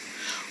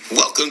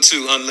Welcome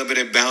to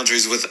Unlimited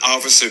Boundaries with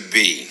Officer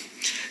B.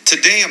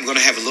 Today I'm going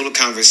to have a little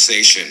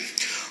conversation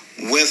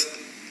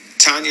with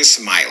Tanya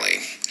Smiley.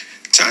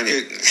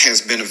 Tanya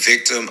has been a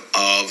victim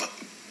of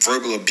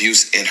verbal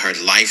abuse in her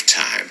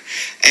lifetime.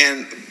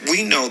 And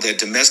we know that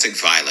domestic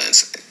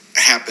violence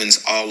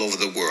happens all over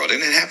the world,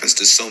 and it happens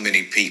to so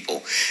many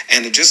people.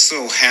 And it just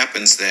so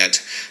happens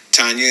that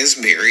Tanya is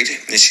married,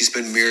 and she's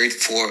been married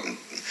for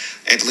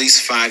at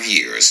least 5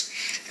 years.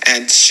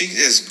 And she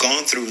has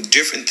gone through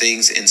different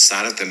things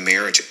inside of the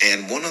marriage.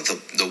 And one of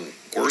the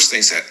worst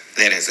things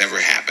that has ever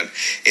happened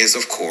is,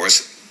 of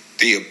course,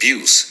 the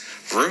abuse.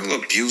 Verbal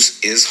abuse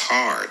is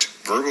hard.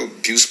 Verbal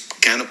abuse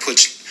kind of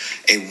puts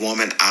a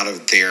woman out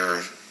of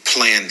their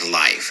planned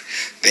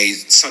life.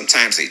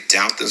 Sometimes they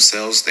doubt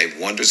themselves. They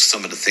wonder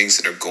some of the things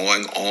that are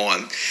going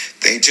on.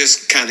 They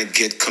just kind of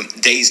get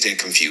dazed and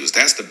confused.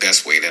 That's the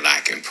best way that I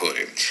can put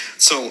it.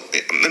 So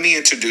let me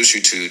introduce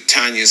you to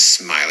Tanya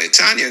Smiley.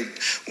 Tanya,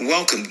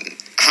 welcome.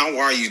 How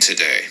are you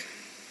today?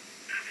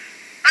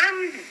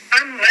 I'm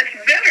much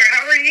better.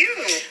 How are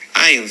you?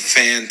 I am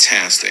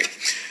fantastic.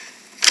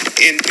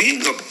 In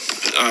being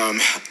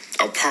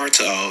a part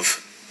of,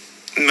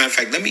 matter of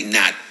fact, let me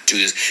not do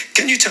this.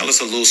 Can you tell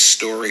us a little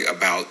story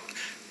about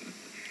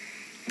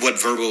what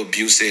verbal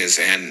abuse is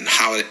and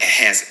how it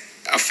has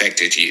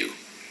affected you?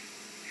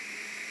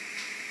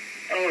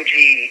 Oh,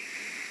 gee.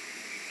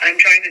 I'm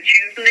trying to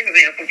choose an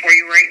example for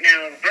you right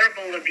now.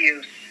 Verbal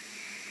abuse.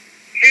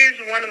 Here's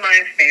one of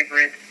my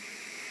favorites.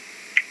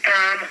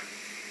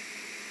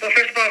 Well,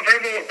 first of all,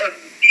 verbal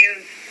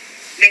abuse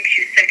makes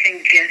you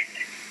second guess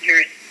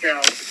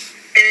yourself.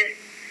 It is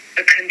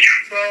a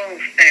control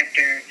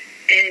factor.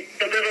 It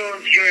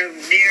belittles your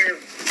mere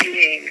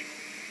being,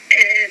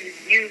 and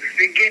you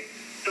forget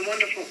the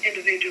wonderful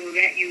individual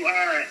that you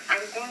are.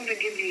 I'm going to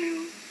give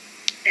you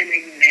an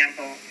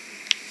example.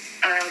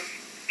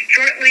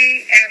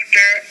 Shortly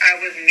after I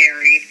was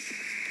married,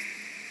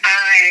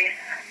 I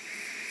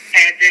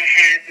had to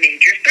have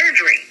major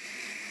surgery.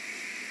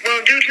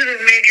 Well, due to the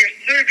major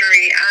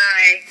surgery,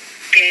 I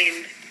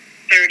gained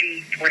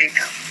 40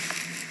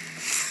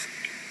 pounds.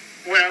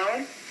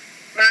 Well,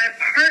 my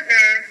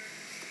partner,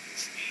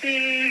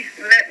 he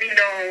let me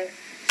know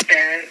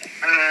that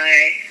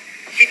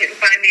he didn't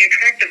find me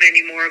attractive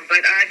anymore,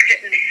 but I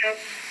couldn't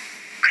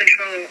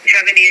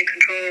have any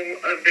control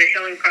of the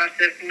healing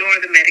process nor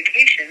the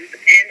medications,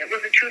 and it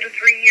was a 2 to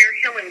 3 year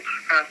healing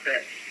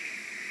process.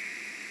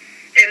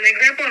 An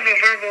example of a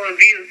verbal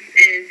abuse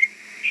is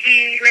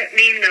he let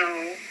me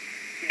know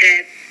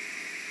that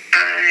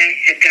I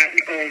had gotten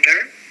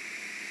older.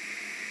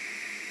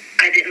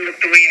 I didn't look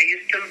the way I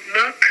used to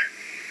look.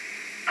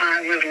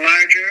 I was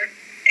larger,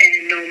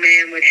 and no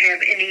man would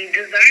have any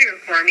desire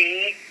for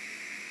me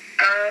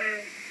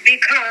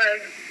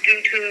because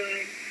due to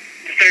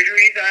the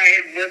surgeries,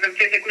 I wasn't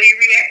physically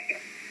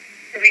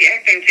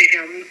reacting to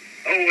him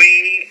a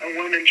way a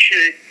woman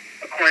should,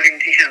 according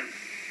to him.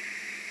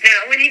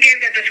 Now, when he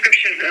gave that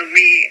description of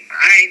me,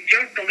 I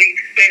jokingly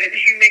said,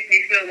 "You make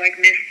me feel like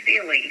Miss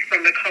Seeley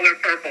from The Color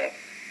Purple."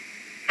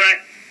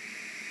 But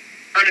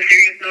on a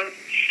serious note,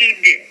 he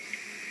did.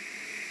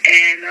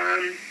 And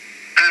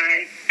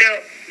I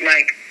felt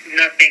like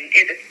nothing.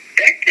 It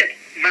affected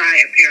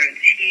my appearance.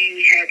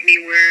 He had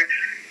me wear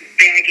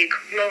baggy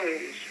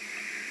clothes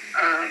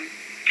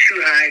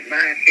to hide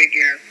my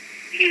figure.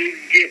 He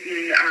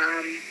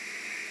didn't,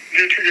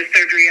 due to the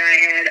surgery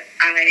I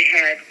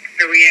had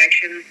a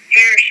reaction,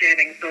 hair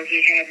shedding, so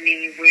he had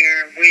me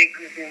wear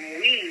wigs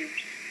and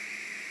weaves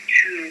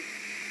to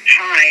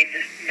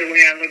hide the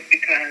way I looked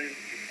because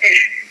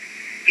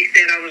he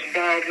said I was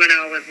bald when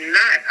I was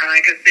not.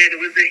 Like I said, it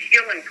was a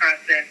healing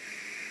process,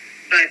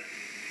 but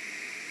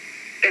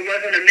it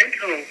wasn't a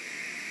mental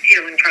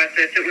healing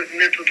process. It was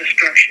mental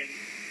destruction.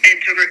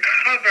 And to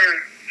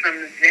recover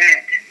from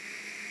that,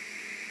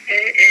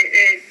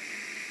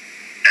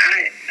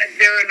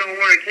 there are no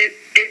words.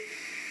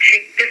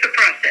 It's a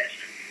process.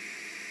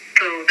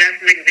 So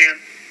that's an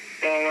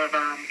example of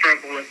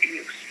verbal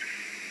abuse.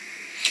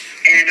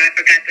 And I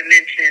forgot to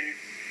mention,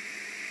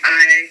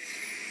 I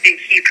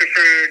think he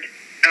preferred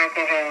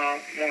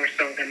alcohol more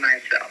so than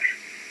myself.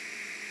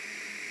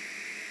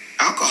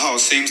 Alcohol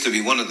seems to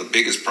be one of the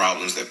biggest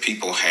problems that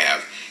people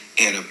have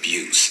in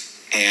abuse.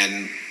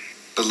 And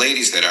the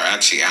ladies that are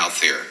actually out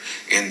there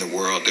in the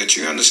world, that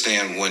you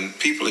understand when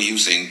people are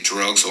using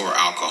drugs or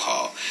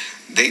alcohol,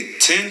 they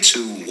tend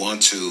to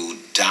want to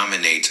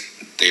dominate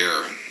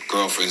their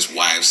girlfriends,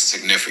 wives,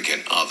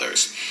 significant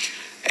others.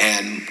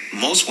 And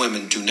most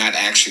women do not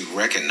actually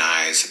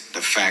recognize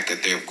the fact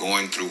that they're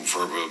going through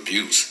verbal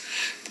abuse.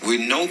 We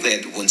know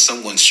that when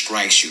someone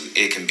strikes you,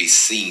 it can be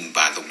seen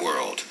by the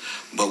world.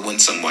 But when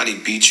somebody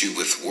beats you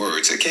with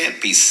words, it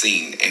can't be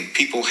seen. And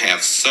people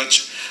have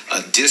such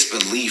a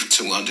disbelief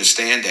to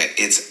understand that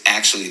it's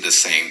actually the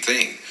same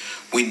thing.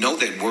 We know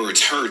that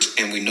words hurt,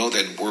 and we know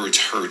that words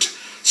hurt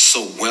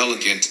so well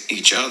against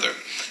each other.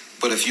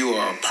 But if you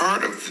are a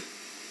part of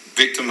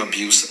victim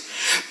abuse,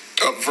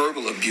 of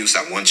verbal abuse,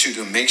 I want you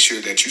to make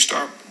sure that you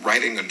start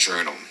writing a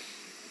journal.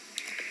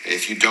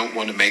 If you don't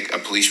want to make a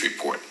police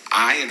report,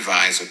 I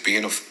advise, of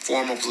being a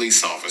former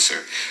police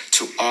officer,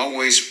 to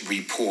always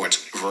report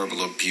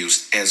verbal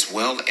abuse as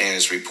well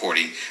as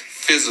reporting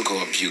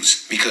physical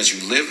abuse, because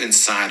you live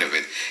inside of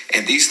it,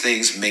 and these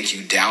things make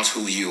you doubt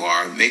who you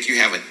are, make you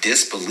have a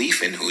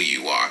disbelief in who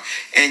you are,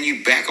 and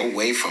you back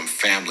away from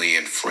family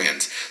and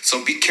friends.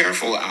 So be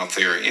careful out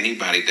there,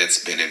 anybody that's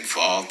been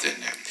involved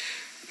in that.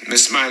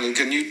 Ms. Smiley,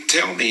 can you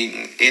tell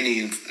me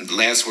any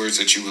last words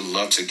that you would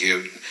love to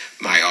give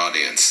my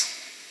audience?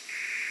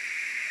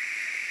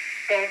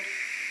 Well,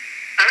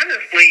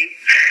 honestly,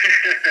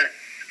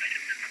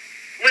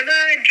 when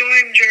I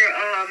joined your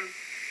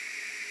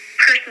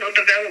personal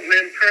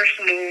development,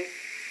 personal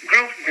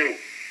growth group,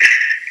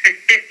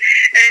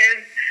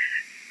 and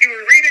you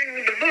were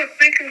reading the book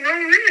Think and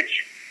Grow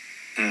Rich,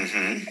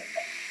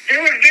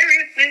 there were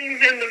various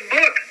things in the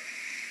book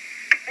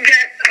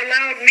that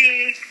allowed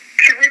me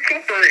to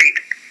recuperate.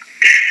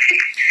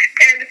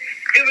 And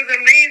it was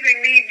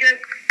amazing, me just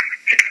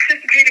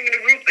participating in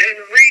the group and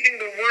reading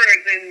the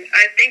words. And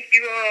I think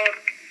you all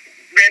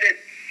read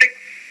it 6,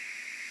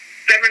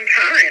 7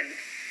 times.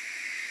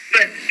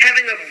 But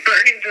having a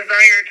burning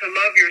desire to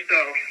love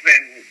yourself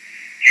and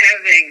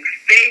having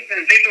faith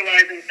and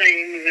visualizing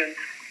things and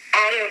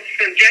all those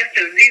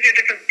suggestions, these are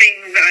different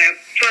things I have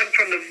plugged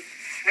from the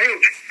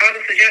group. All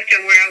the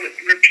suggestions where I would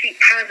repeat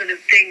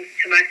positive things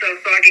to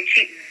myself so I could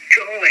keep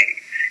going.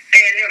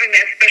 And having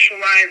that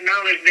specialized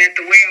knowledge that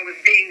the way I was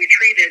being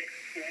treated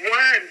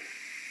was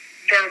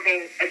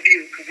verbal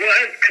abuse,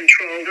 was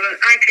controlled, and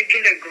I could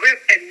get a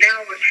grip and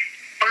now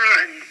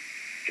respond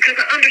because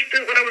I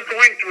understood what I was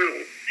going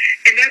through.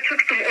 And that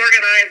took some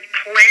organized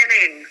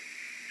planning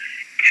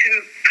to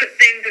put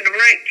things in the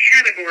right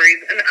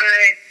categories, and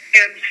I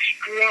am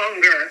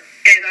stronger,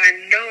 and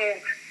I know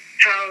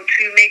how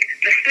to make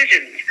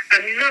decisions.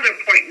 Another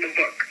point in the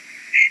book.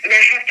 And I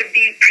have to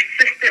be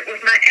persistent with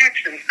my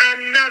actions.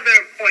 Another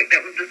point that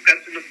was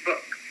discussed in the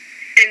book.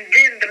 And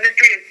then the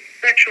mystery of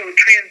sexual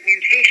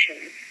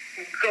transmutation,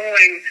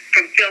 going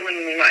from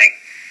feeling like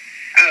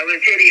I was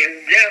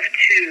hideous, deaf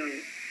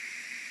to,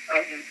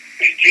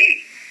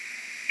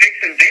 fix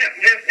and vamp.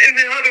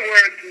 In other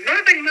words,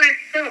 loving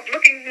myself,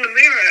 looking in the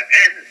mirror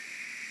and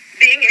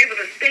being able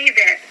to say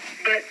that,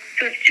 but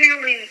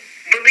sincerely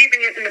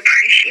believing it and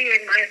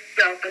appreciating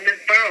myself and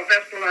this borrowed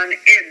vessel I'm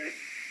in.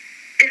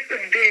 It's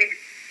a big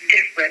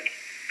difference.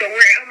 So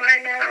where am I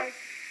now?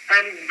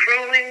 I'm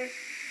growing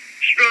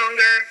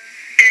stronger,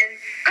 and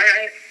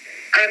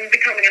I'm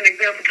becoming an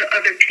example to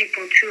other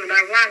people too. And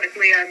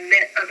ironically, I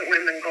met other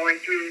women going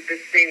through the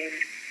same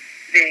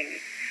thing.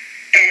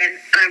 And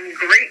I'm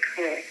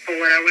grateful for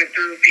what I went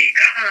through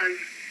because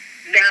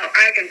now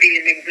I can be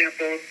an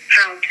example of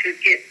how to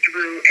get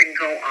through and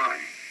go on.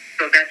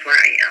 So that's where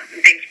I am.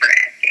 And thanks for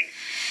asking.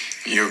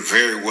 You're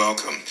very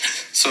welcome.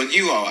 So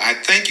you all, I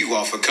thank you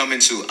all for coming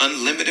to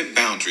Unlimited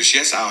Boundaries.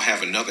 Yes, I'll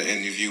have another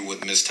interview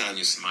with Miss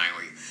Tanya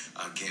Smiley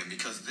again,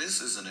 because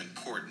this is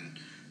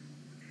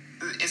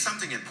it's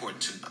something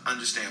important to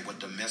understand what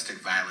domestic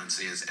violence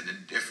is and the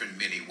different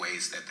many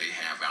ways that they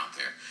have out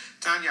there.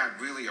 Tanya, I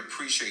really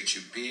appreciate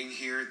you being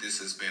here. This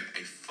has been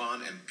a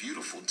fun and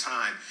beautiful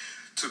time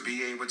to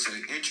be able to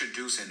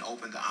introduce and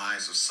open the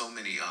eyes of so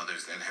many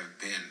others that have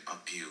been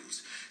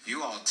abused.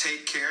 You all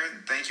take care,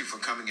 and thank you for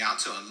coming out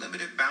to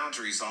Unlimited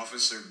Boundaries,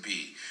 Officer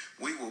B.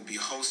 We will be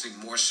hosting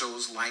more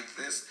shows like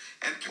this,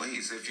 and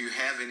please, if you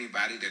have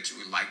anybody that you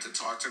would like to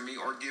talk to me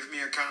or give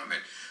me a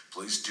comment,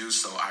 please do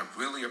so. I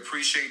really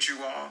appreciate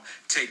you all.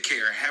 Take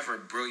care. Have a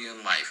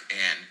brilliant life,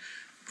 and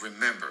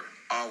remember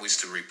always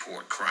to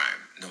report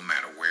crime, no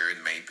matter where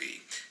it may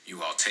be.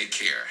 You all take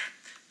care.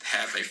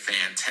 Have a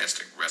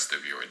fantastic rest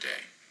of your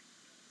day.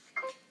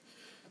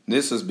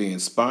 This is being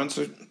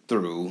sponsored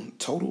through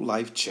Total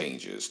Life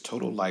Changes.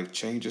 Total Life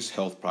Changes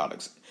health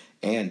products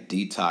and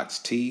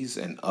detox teas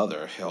and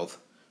other health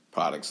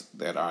products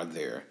that are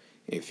there.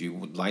 If you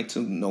would like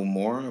to know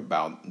more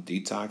about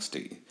detox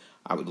tea,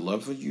 I would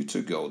love for you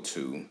to go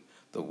to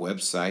the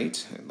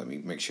website. And let me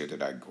make sure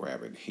that I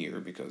grab it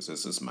here because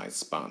this is my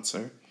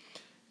sponsor.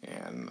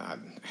 And I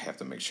have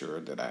to make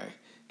sure that I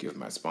give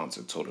my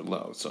sponsor total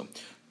love. So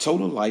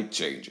Total Life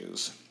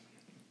Changes.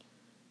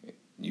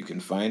 You can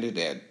find it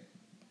at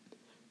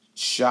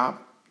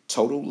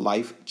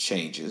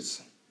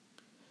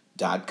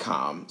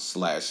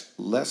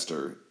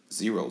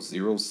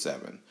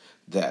shoptotallifechanges.com/Lester007.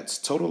 That's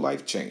Total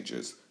Life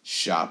Changes.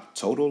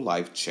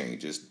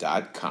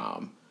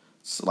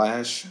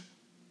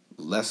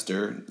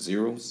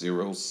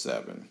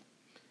 shoptotallifechanges.com/Lester007.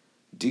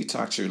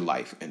 Detox your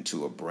life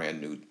into a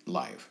brand new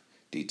life.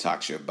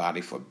 Detox your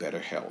body for better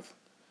health.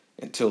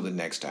 Until the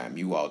next time,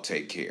 you all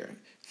take care.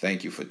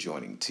 Thank you for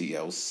joining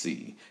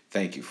TLC.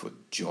 Thank you for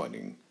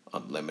joining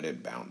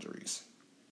Unlimited Boundaries.